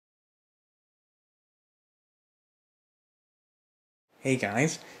Hey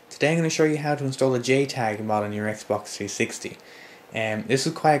guys, today I'm going to show you how to install a JTAG mod on your Xbox 360. This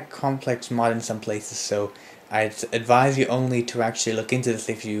is quite a complex mod in some places, so I'd advise you only to actually look into this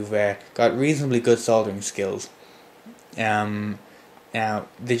if you've got reasonably good soldering skills. Now,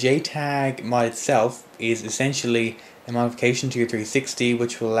 the JTAG mod itself is essentially a modification to your 360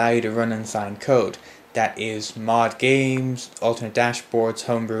 which will allow you to run unsigned code. That is mod games, alternate dashboards,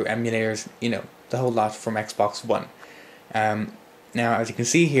 homebrew, emulators, the whole lot from Xbox One. Now, as you can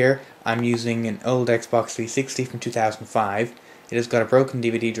see here, I'm using an old Xbox 360 from 2005. It has got a broken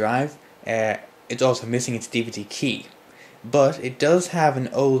DVD drive. It's also missing its DVD key. But it does have an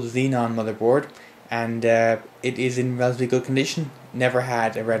old Xenon motherboard, and it is in relatively good condition. Never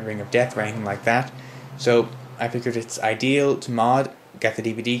had a rendering of death or anything like that. So I figured it's ideal to mod, get the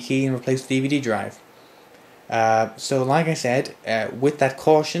DVD key, and replace the DVD drive. So like I said, with that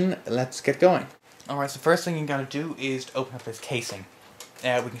caution, let's get going. Alright, so first thing you gotta do is to open up this casing.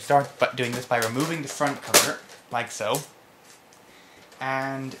 We can start doing this by removing the front cover, like so,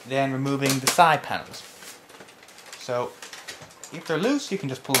 and then removing the side panels. So, if they're loose, you can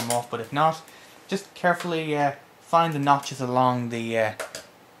just pull them off, but if not, just carefully find the notches along the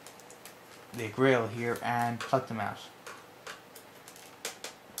grill here and plug them out.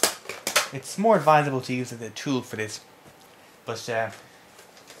 It's more advisable to use a tool for this, but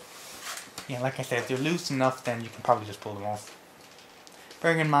yeah, like I said, if they're loose enough, then you can probably just pull them off.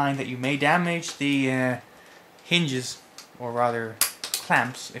 Bearing in mind that you may damage the hinges, or rather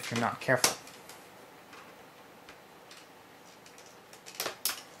clamps, if you're not careful.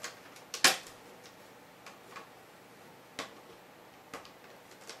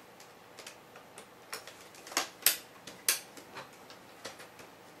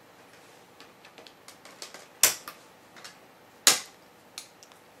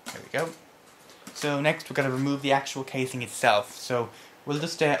 There we go. So next we're going to remove the actual casing itself. So we'll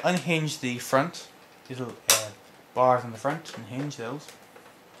just unhinge the front, these little bars on the front, unhinge those.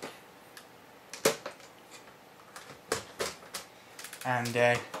 And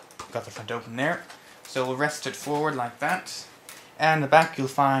got the front open there. So we'll rest it forward like that. And the back you'll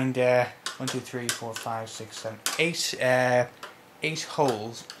find 1, 2, 3, 4, 5, 6, 7, 8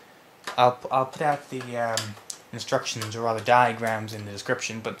 holes. I'll put out the instructions or rather diagrams in the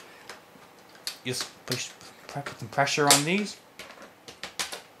description, but just put some pressure on these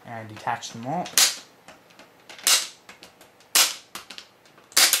and detach them all.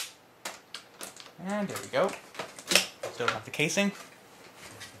 And there we go. Still have the casing.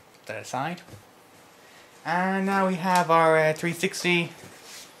 Put that aside. And now we have our 360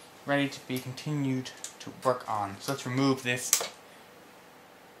 ready to be continued to work on. So let's remove this.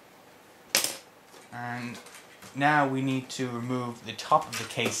 And now we need to remove the top of the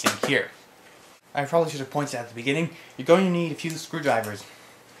casing here. I probably should have pointed out at the beginning, you're going to need a few screwdrivers.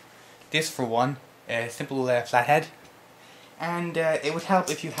 This for one, a simple flathead, and it would help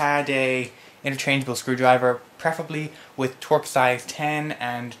if you had a interchangeable screwdriver, preferably with Torx size 10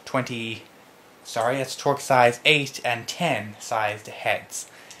 and 20, sorry, that's Torx size 8 and 10 sized heads.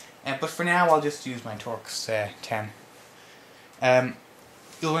 But for now I'll just use my Torx 10. You're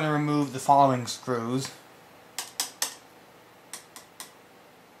going to remove the following screws.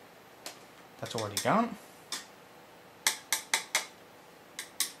 That's already gone.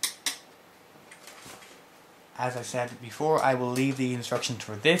 As I said before, I will leave the instructions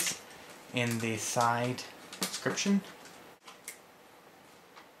for this in the side description.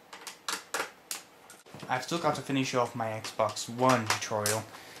 I've still got to finish off my Xbox One tutorial.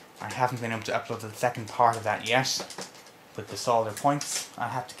 I haven't been able to upload the second part of that yet with the solder points. I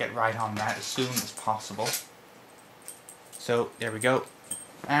have to get right on that as soon as possible. So there we go.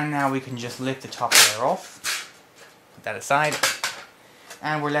 And now we can just lift the top layer off, put that aside,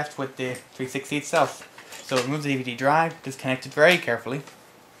 and we're left with the 360 itself. So remove the DVD drive, disconnect it very carefully.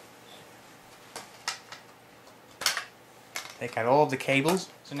 Take out all of the cables.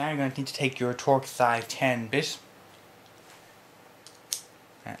 So now you're going to need to take your Torx size 10 bit,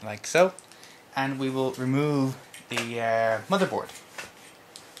 like so, and we will remove the motherboard.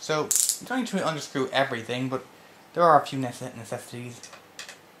 So you don't need to unscrew everything, but there are a few necessities.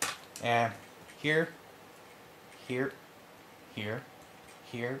 Here, here, here, here,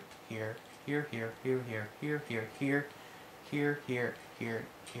 here, here, here, here, here, here, here, here, here, here, here,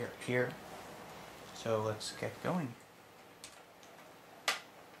 here, here. So let's get going.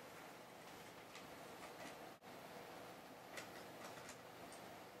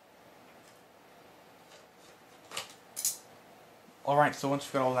 Alright, so once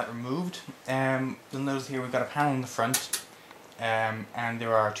we've got all that removed, you'll notice here we've got a panel in the front. And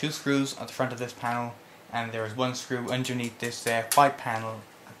there are 2 screws at the front of this panel and there is one screw underneath this white panel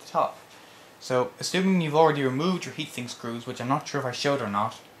at the top. So assuming you've already removed your heatsink screws, which I'm not sure if I showed or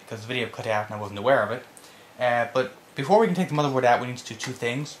not because the video cut out and I wasn't aware of it, but before we can take the motherboard out we need to do two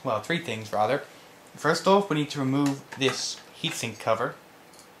things, well 3 things rather. First off, we need to remove this heatsink cover.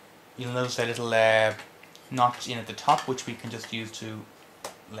 You'll notice a little notch in at the top which we can just use to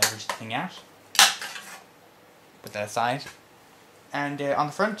leverage the thing out. Put that aside. And on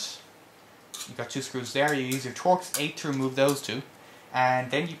the front you've got 2 screws there. You use your Torx 8 to remove those 2,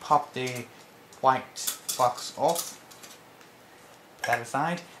 and then you pop the white box off. Put that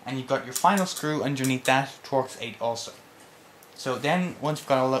aside, and you've got your final screw underneath that Torx 8 also. So then once you've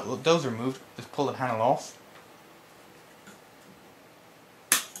got all those removed, just pull the panel off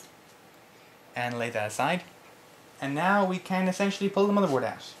and lay that aside, and now we can essentially pull the motherboard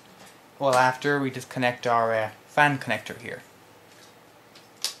out. Well, after we disconnect our fan connector here.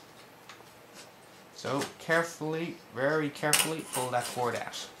 So carefully, very carefully pull that board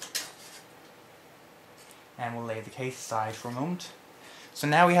out. And we'll lay the case aside for a moment. So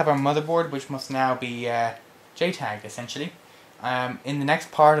now we have our motherboard, which must now be JTAG essentially. In the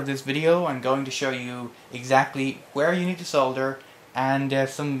next part of this video I'm going to show you exactly where you need to solder and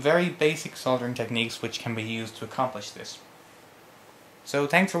some very basic soldering techniques which can be used to accomplish this. So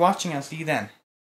thanks for watching, I'll see you then.